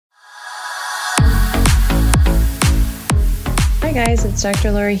Hi guys, it's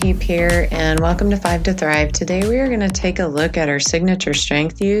Dr. Lori Heap here, and welcome to 5 to Thrive. Today we are going to take a look at our signature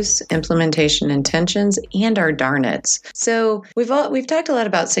strength use, implementation intentions, and our darn it's. So we've talked a lot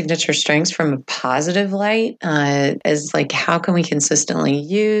about signature strengths from a positive light, as like how can we consistently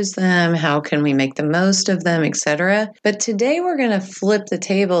use them, how can we make the most of them, etc. But today we're going to flip the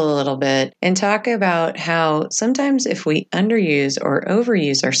table a little bit and talk about how sometimes if we underuse or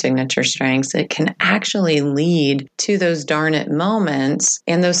overuse our signature strengths, it can actually lead to those darn it moments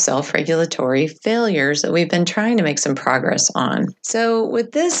and those self-regulatory failures that we've been trying to make some progress on. So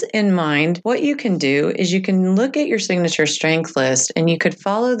with this in mind, what you can do is you can look at your signature strength list and you could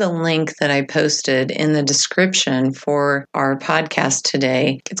follow the link that I posted in the description for our podcast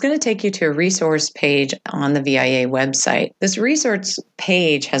today. It's going to take you to a resource page on the VIA website. This resource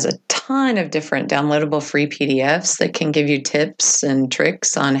page has a ton of different downloadable free PDFs that can give you tips and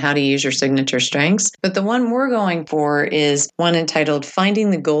tricks on how to use your signature strengths. But the one we're going for is one entitled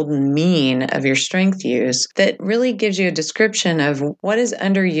Finding the Golden Mean of Your Strength Use that really gives you a description of what is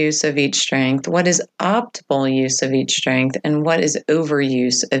underuse of each strength, what is optimal use of each strength, and what is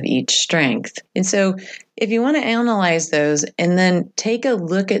overuse of each strength. And so if you want to analyze those and then take a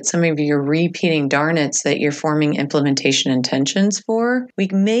look at some of your repeating darn it's that you're forming implementation intentions for, we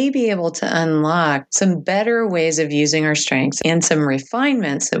may be able to unlock some better ways of using our strengths and some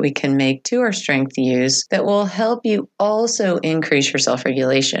refinements that we can make to our strength use that will help you also increase your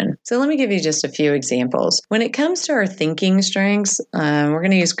self-regulation. So let me give you just a few examples. When it comes to our thinking strengths, we're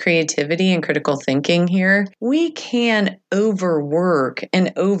going to use creativity and critical thinking here. We can overwork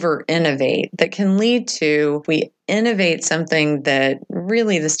and over-innovate that can lead to we innovate something that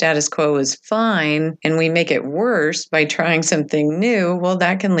really the status quo is fine and we make it worse by trying something new, well,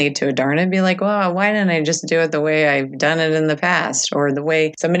 that can lead to a darn it. Be like, wow, why didn't I just do it the way I've done it in the past or the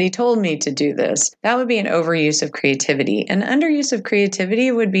way somebody told me to do this? That would be an overuse of creativity. An underuse of creativity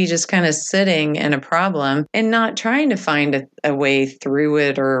would be just kind of sitting in a problem and not trying to find a way through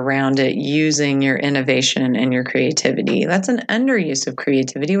it or around it using your innovation and your creativity. That's an underuse of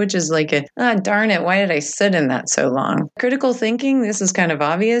creativity, which is like darn it, why did I sit in that so long? Critical thinking, this is kind of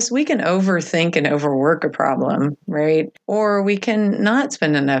obvious. We can overthink and overwork a problem, right? Or we can not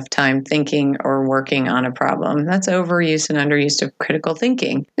spend enough time thinking or working on a problem. That's overuse and underuse of critical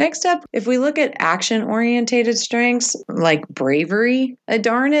thinking. Next up, if we look at action-orientated strengths like bravery, a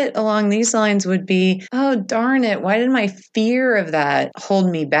darn it along these lines would be, oh, darn it, why did my fear of that hold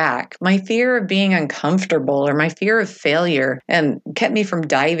me back? My fear of being uncomfortable or my fear of failure and kept me from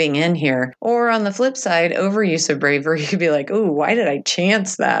diving in here. Or on the flip side, overuse of bravery, you'd be like, oh, why did I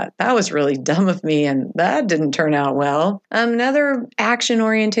chance that? That was really dumb of me and that didn't turn out well. Another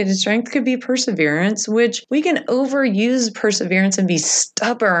action-oriented strength could be perseverance, which we can overuse perseverance and be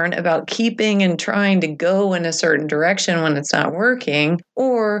stubborn about keeping and trying to go in a certain direction when it's not working.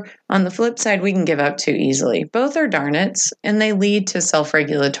 Or on the flip side, we can give up too easily. Both are darn it's, and they lead to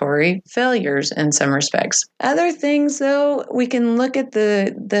self-regulatory failures in some respects. Other things, though, we can look at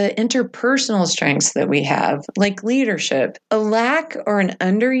the interpersonal strengths that we have, like leadership. A lack or an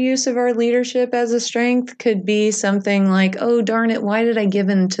underuse of our leadership as a strength could be something like, oh, darn it, why did I give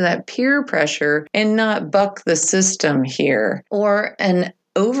in to that peer pressure and not buck the system here? Or an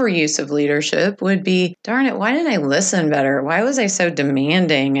overuse of leadership would be, darn it, why didn't I listen better? Why was I so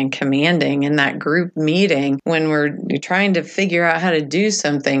demanding and commanding in that group meeting when we're trying to figure out how to do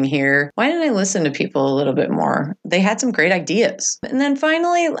something here? Why didn't I listen to people a little bit more? They had some great ideas. And then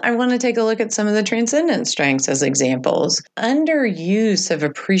finally, I want to take a look at some of the transcendent strengths as examples. Underuse of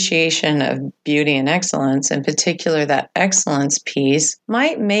appreciation of beauty and excellence, in particular that excellence piece,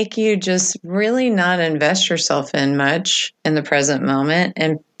 might make you just really not invest yourself in much in the present moment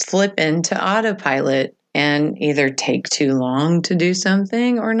and flip into autopilot and either take too long to do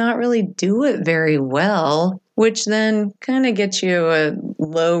something or not really do it very well, which then kind of gets you a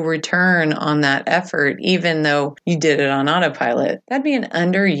low return on that effort, even though you did it on autopilot. That'd be an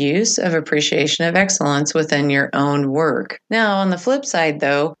underuse of appreciation of excellence within your own work. Now, on the flip side,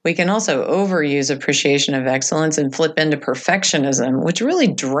 though, we can also overuse appreciation of excellence and flip into perfectionism, which really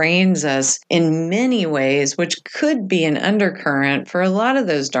drains us in many ways, which could be an undercurrent for a lot of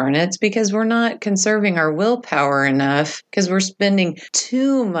those darn it's because we're not conserving our willpower enough because we're spending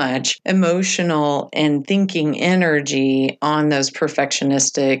too much emotional and thinking energy on those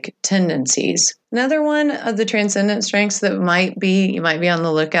perfectionistic tendencies. Another one of the transcendent strengths that you might be on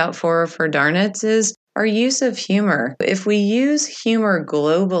the lookout for darn it's is our use of humor. If we use humor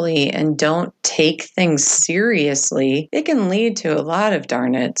globally and don't take things seriously, it can lead to a lot of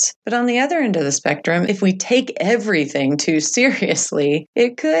darn it's. But on the other end of the spectrum, if we take everything too seriously,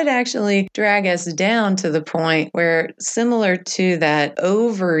 it could actually drag us down to the point where, similar to that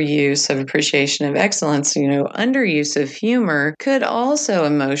overuse of appreciation of excellence, underuse of humor could also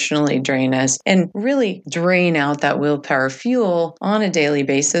emotionally drain us and really drain out that willpower fuel on a daily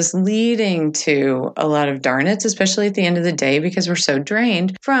basis, leading to a lot of darn it's, especially at the end of the day, because we're so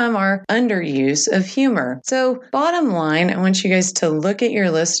drained from our underuse of humor. So bottom line, I want you guys to look at your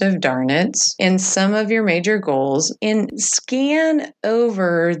list of darn it's and some of your major goals and scan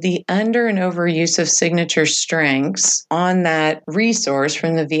over the under and overuse of signature strengths on that resource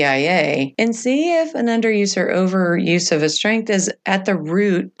from the VIA and see if an underuse or overuse of a strength is at the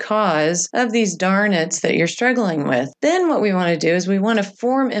root cause of these darn it's that you're struggling with. Then what we want to do is we want to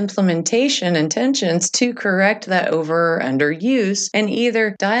form implementation intentions to correct that over or underuse and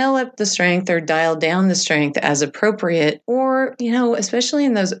either dial up the strength or dial down the strength as appropriate. Or, especially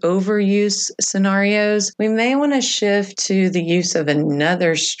in those overuse scenarios, we may want to shift to the use of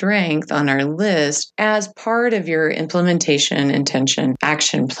another strength on our list as part of your implementation intention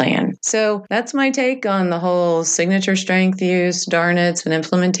action plan. So that's my take on the whole signature strength use, darn it's, and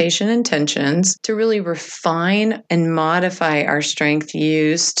implementation intentions to really refine and modify our strength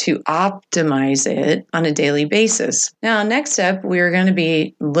use to optimize it on a daily basis. Now, next up, we're going to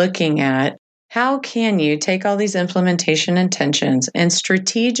be looking at how can you take all these implementation intentions and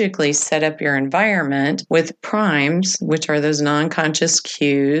strategically set up your environment with primes, which are those non-conscious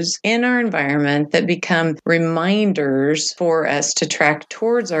cues in our environment that become reminders for us to track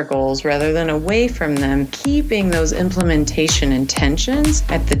towards our goals rather than away from them, keeping those implementation intentions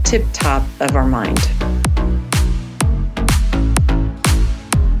at the tip top of our mind.